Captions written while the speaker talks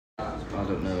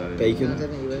don't know. Bacon, I don't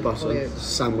think you would. butter,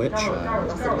 sandwich.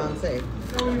 That's in Man City.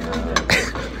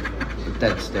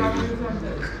 Dead stadium.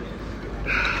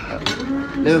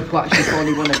 Liverpool actually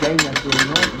finally won a game yesterday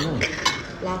night, didn't they?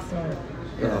 Last night.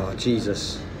 Oh,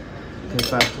 Jesus. The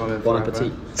first time in Bon forever.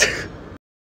 appetit.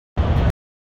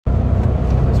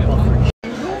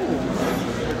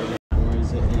 Or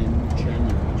is it in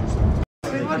January?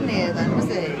 We wasn't here then, was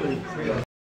he?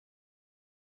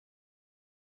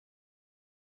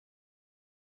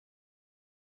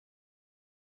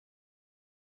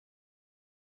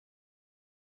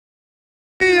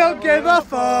 We don't give a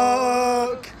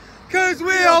fuck, cause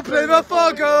we all Plymouth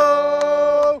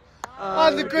go,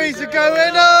 and the greens are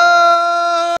going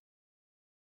up.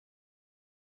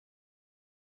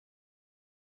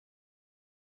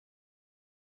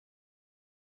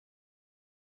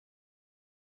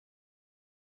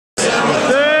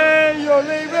 Then you'll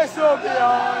leave us all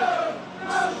behind.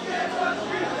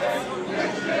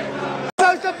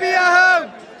 Supposed to be at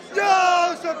home,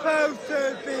 you're supposed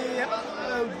to be at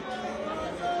home.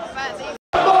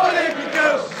 Morning we go,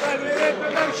 when we're in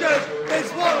promotion,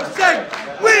 it's what we sing.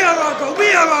 We are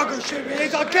Argyle, Shrewsbury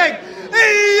is our king.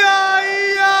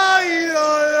 E-I-E-I-E-I-O.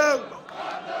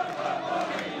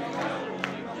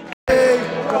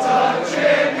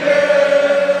 Watching you,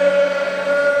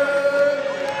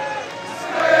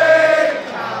 Sweet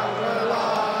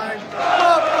Caroline,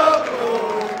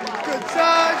 good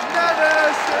times never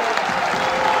seen.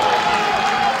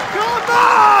 Come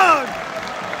on!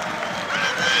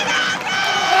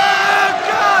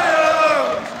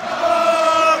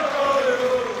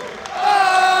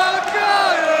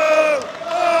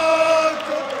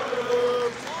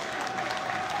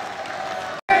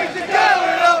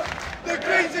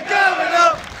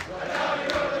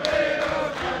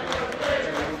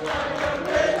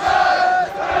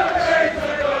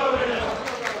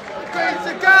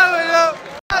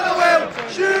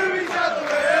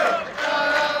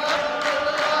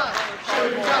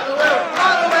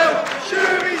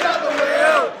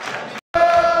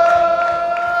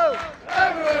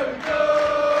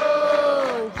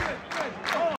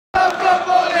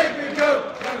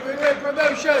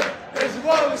 Promotion is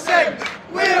what we sing.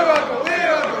 We are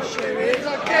Argyle, Shrewsbury is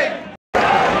our king.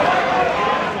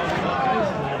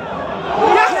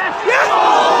 Yes! Yes!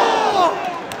 Oh!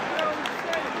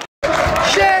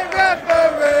 Shit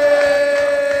referee!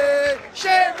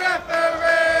 Shit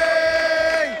referee!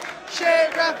 Shit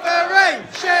referee!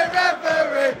 Shit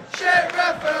referee! Shit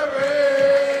referee!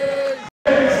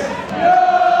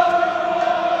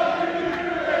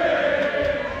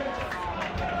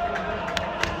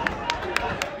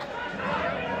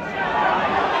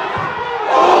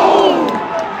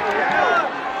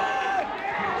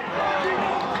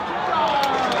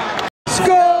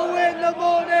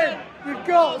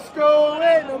 Got school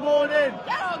in the morning.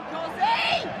 Get on,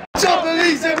 Cosy! Top the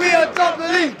league, say we are top the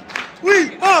league.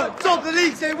 We are top the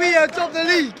league, say we are top the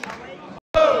league.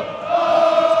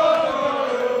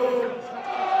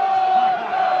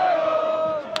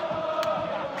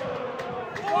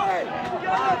 Oi,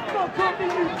 get the fuck off me,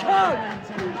 you cunt!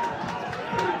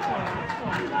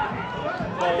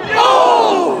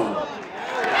 Oh!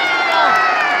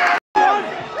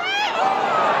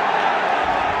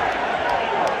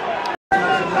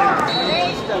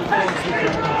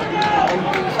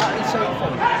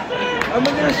 And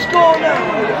we're going to score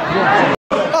now.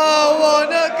 I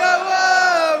wanna go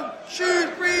home.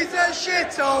 Shrewsbury's a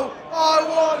shithole. I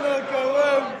wanna go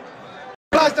home.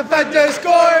 Last defender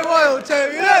scoring well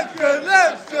too. Looks good,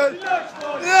 looks good,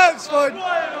 looks fun.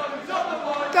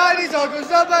 Danny's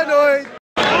uncle's up annoyed.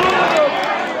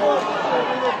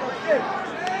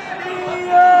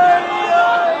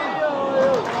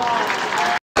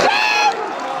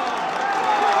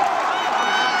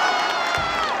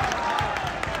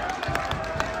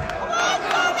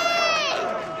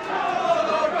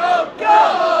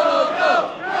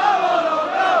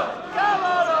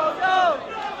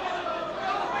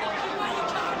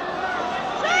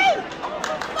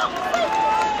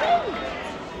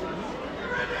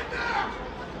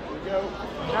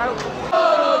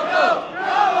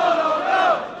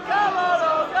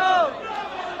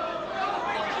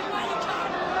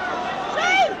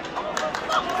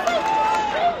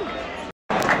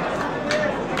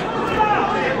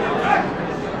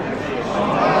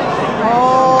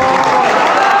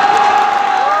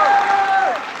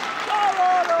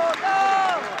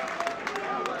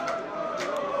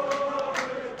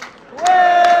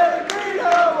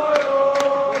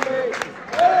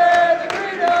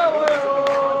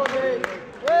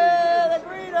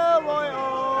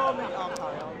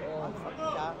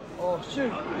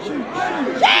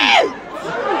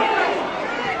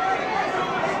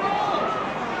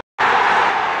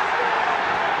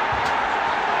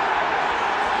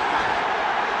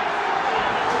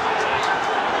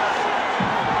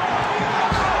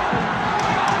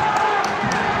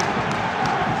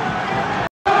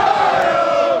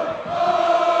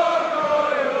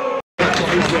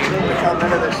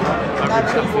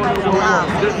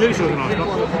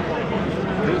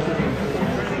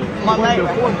 My mate.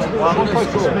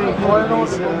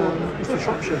 It's the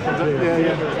Shropshire. Yeah,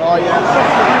 yeah. Oh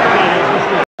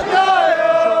yeah.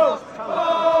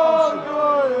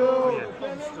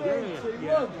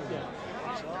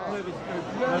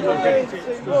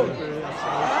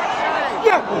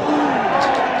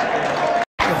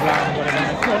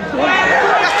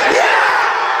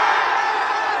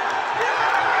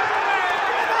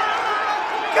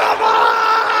 Come on!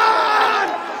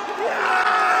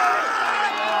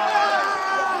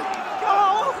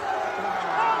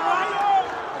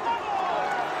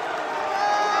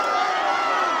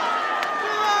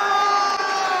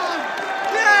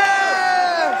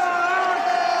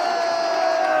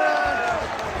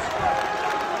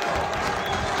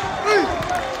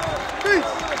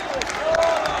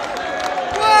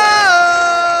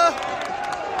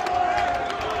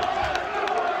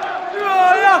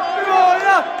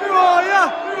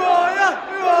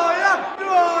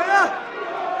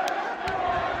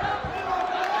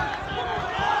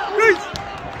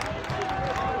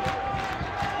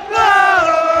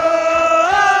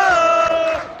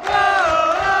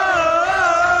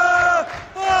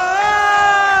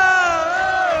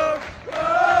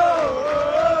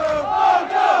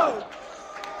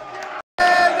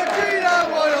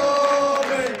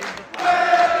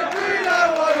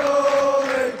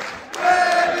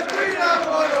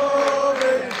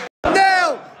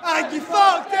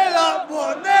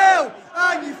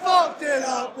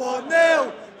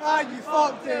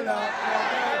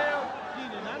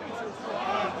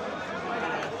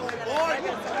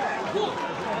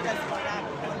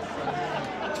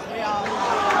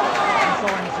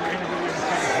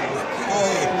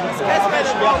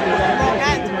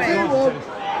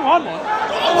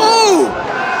 Oh!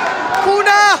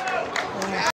 Corner!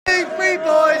 Three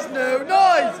boys, no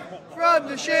noise! From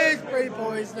the Shrewsbury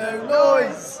boys, no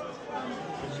noise!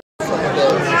 No,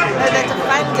 they're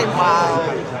defending well.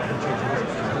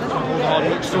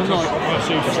 We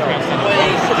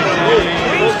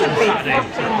should be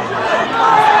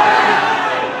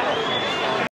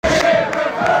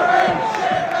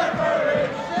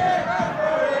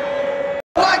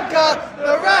Wanker!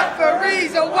 The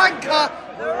referee's a wanker!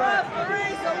 The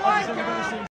referee's a wanker!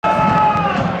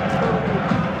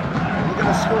 We're going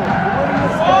to score.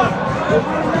 We're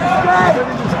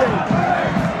winning this game.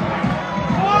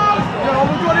 Yeah,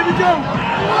 we've got him to go.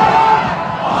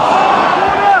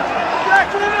 Corner! Yeah,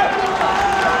 corner!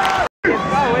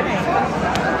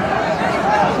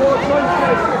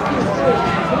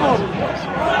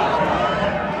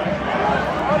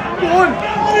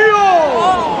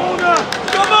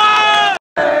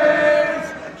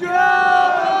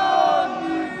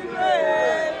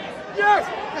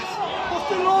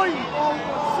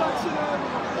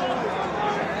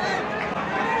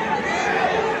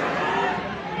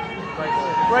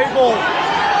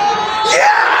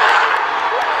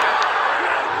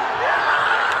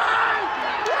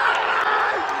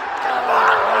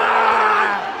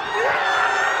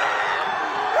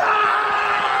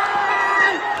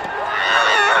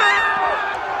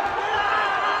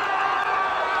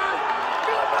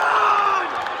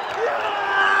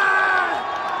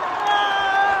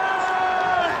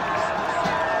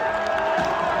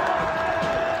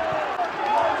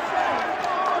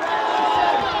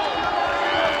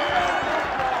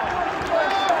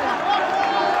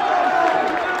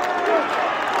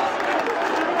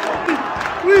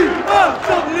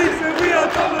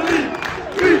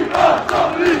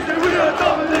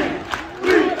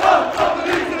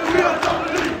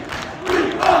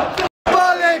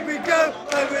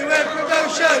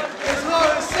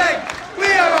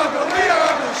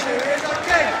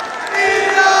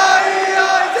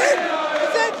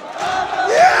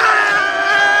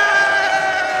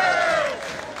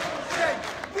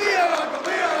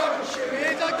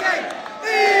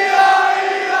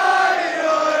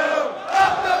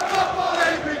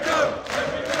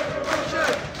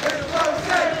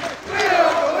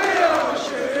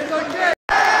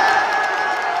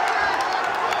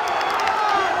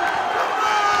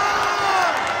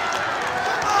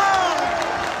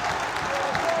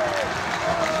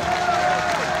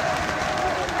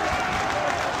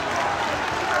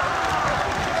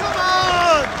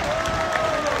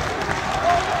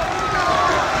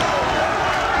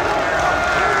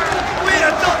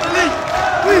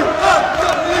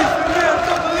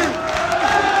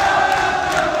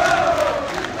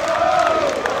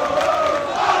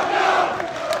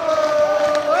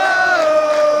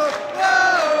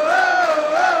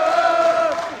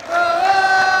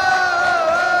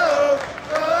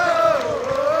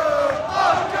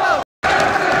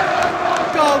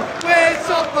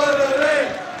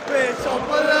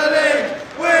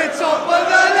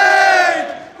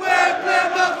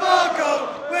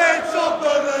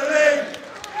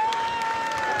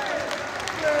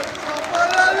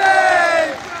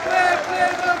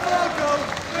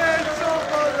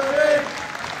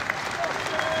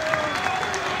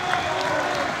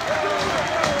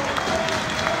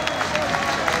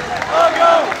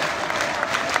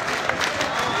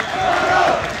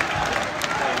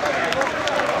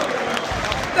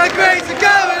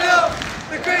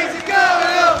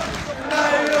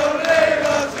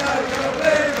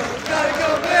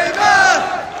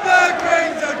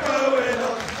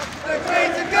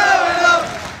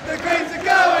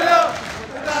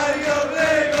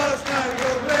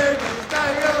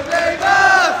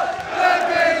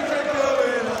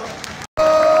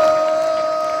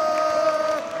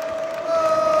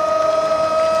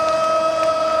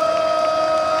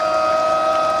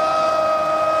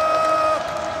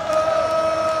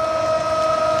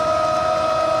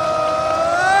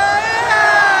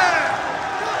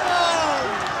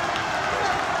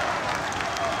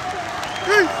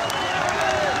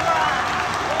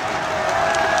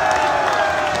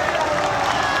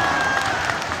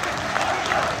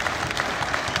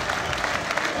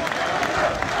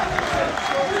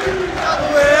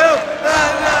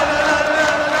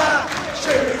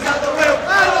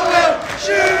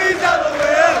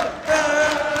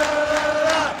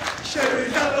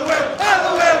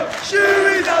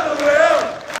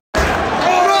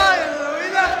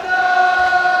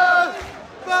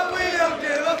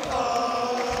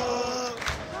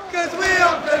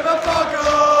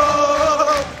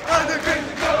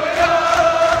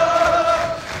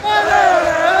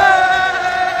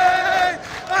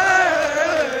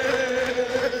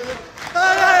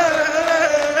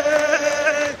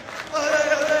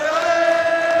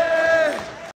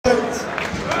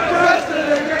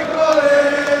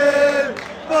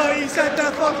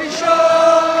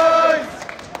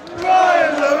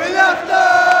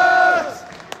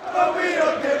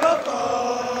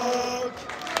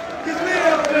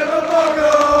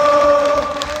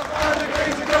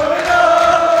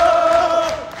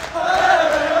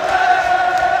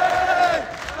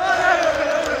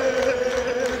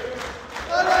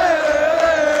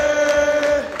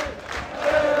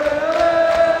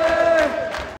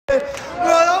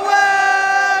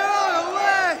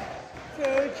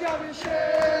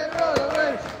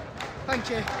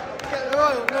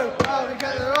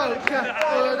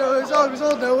 Derby's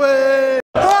on the way.